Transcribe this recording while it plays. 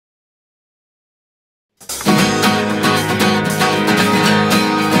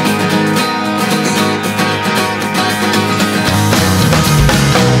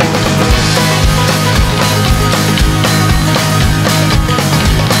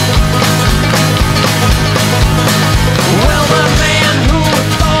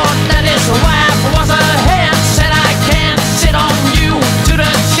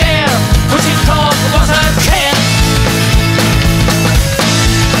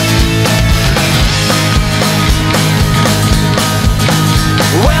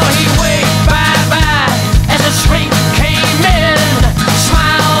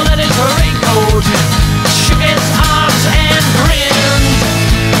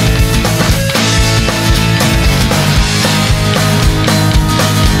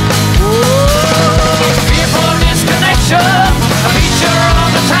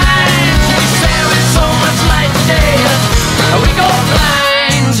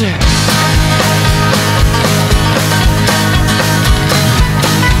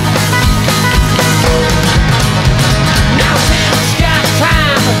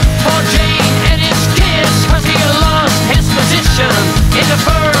the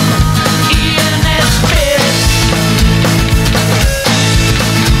firm ENS bits.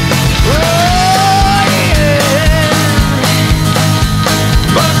 Oh yeah.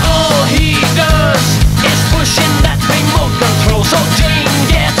 But all he does is pushing that remote control. So Jane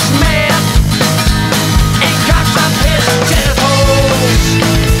gets mad and cocks up his genitals.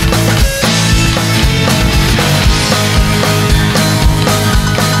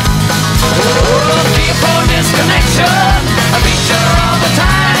 For disconnection, a feature all the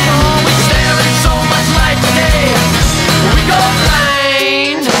time. We stare at so much light today, we go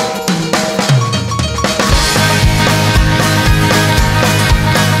blind.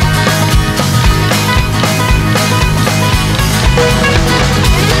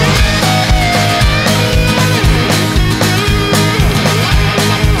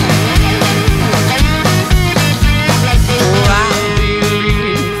 I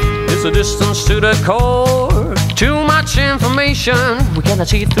believe it's a distance to the core. Too much information we cannot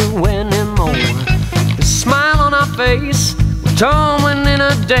see through anymore. The smile on our face, we're tumbling in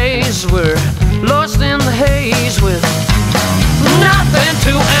a daze. We're lost in the haze with nothing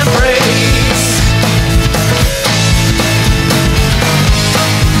to embrace.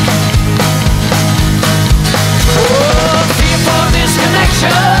 Oh, fear for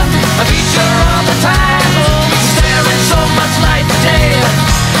disconnection, a feature all the time. Oh, we stare at so much light today,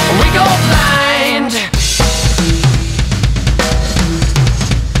 we go blind.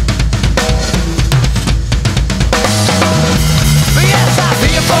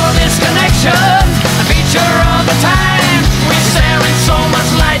 Disconnection, a feature all the time. We stare at so much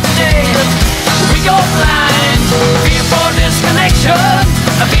light today, we go blind. Fear for disconnection,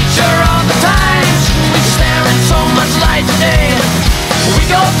 a feature all the time. We stare at so much light today, we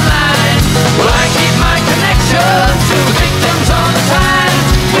go blind. Well, I keep my connection to victims all the time.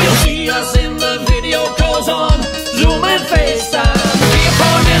 We'll see us in the video calls on Zoom and FaceTime. Fear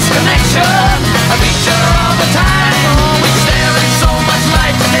for disconnection,